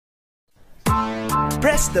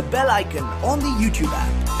Press the bell icon on the YouTube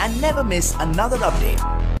app and never miss another update.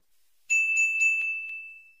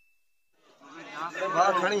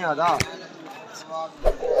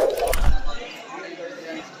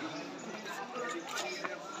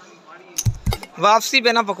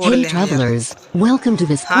 Hey travelers, welcome to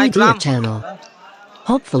this idea channel.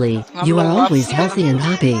 Hopefully, you are always healthy and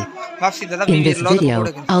happy. In this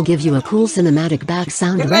video, I'll give you a cool cinematic back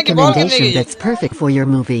sound recommendation that's perfect for your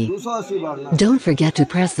movie. Don't forget to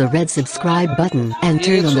press the red subscribe button and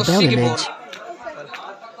turn on the bell image.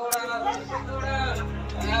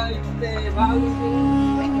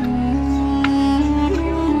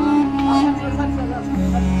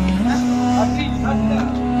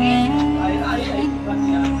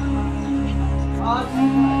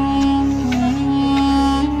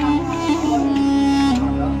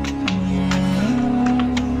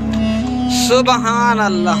 सुबहान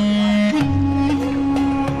अल्लाह।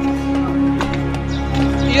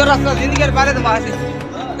 ये रास्ता जिंदगी के बारे में बात है।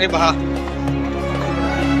 ए बहा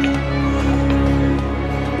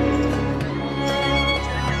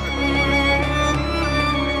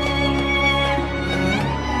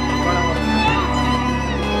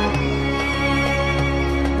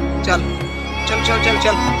चल चल चल चल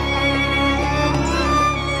चल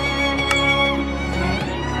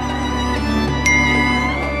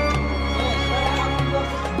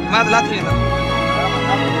मैं लाती हूँ ना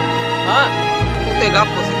हाँ कुत्ते गाप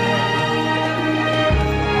को से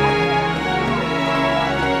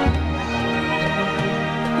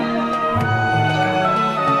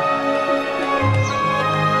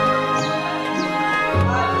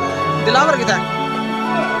दिलावर कितना है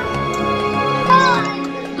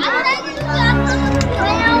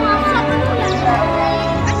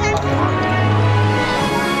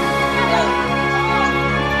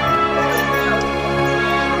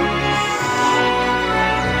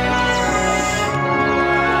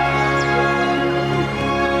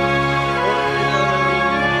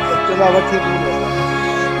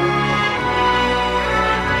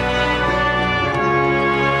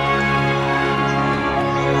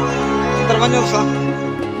terbanyosa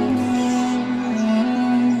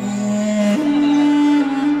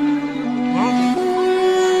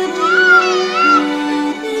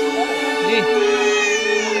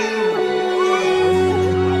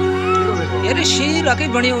यार शेर आके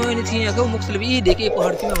बने हुए नहीं थी वो मुख्तलिफ ये देखे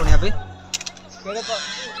पहाड़ की में बने पे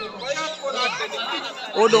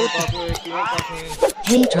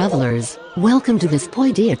Hey travelers, welcome to this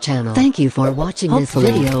Poidea channel. Thank you for watching this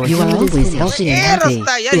video. You are always healthy and happy.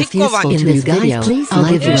 If useful in this video, I'll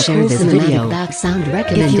give you a share this video back sound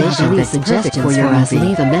recommendation that's suggestions for us.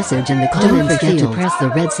 Leave a message in the comments. Don't forget to press the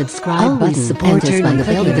red subscribe button and turn on the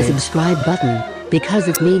bell to the subscribe button because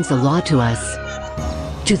it means a lot to us.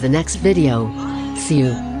 To the next video. See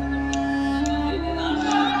you.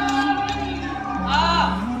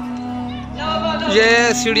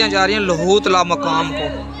 ये सीढ़ियाँ जा रही हैं lahu तला मकाम को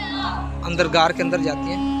अंदर गार के अंदर जाती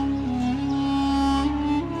हैं।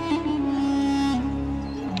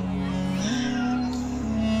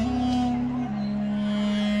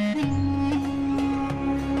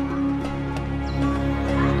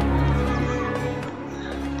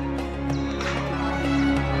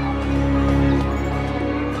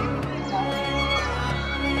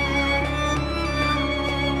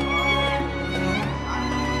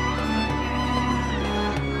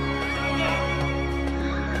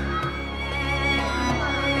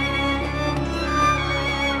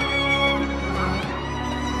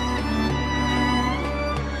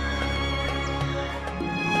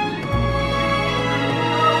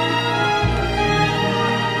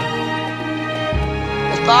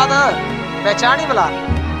 उस्ताद पहचानी भला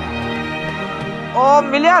ओ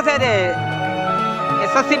मिलिया से दे ये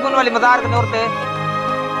सस्ती पुन वाली मजार के नूर पे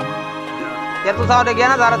यार तू सारे गया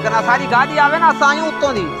ना ज़ारत करना सारी गाड़ी आवे ना सायूं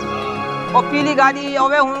उत्तों दी ओ पीली गाड़ी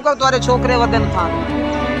आवे हुन को तुम्हारे छोकरे वदन था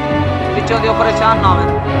पिछो दे परेशान ना आवे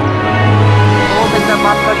वो मिलकर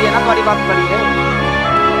बात करी है ना तुम्हारी बात करी है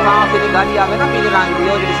हाँ पीली गाड़ी आवे ना पीली रंग दी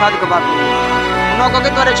और शादी की बात उन्होंने कहा कि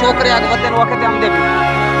तुम्हारे छोकरे आगे वदन वक्त हम दे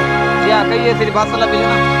जी हाँ कही है तेरी बात सला भी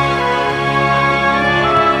ना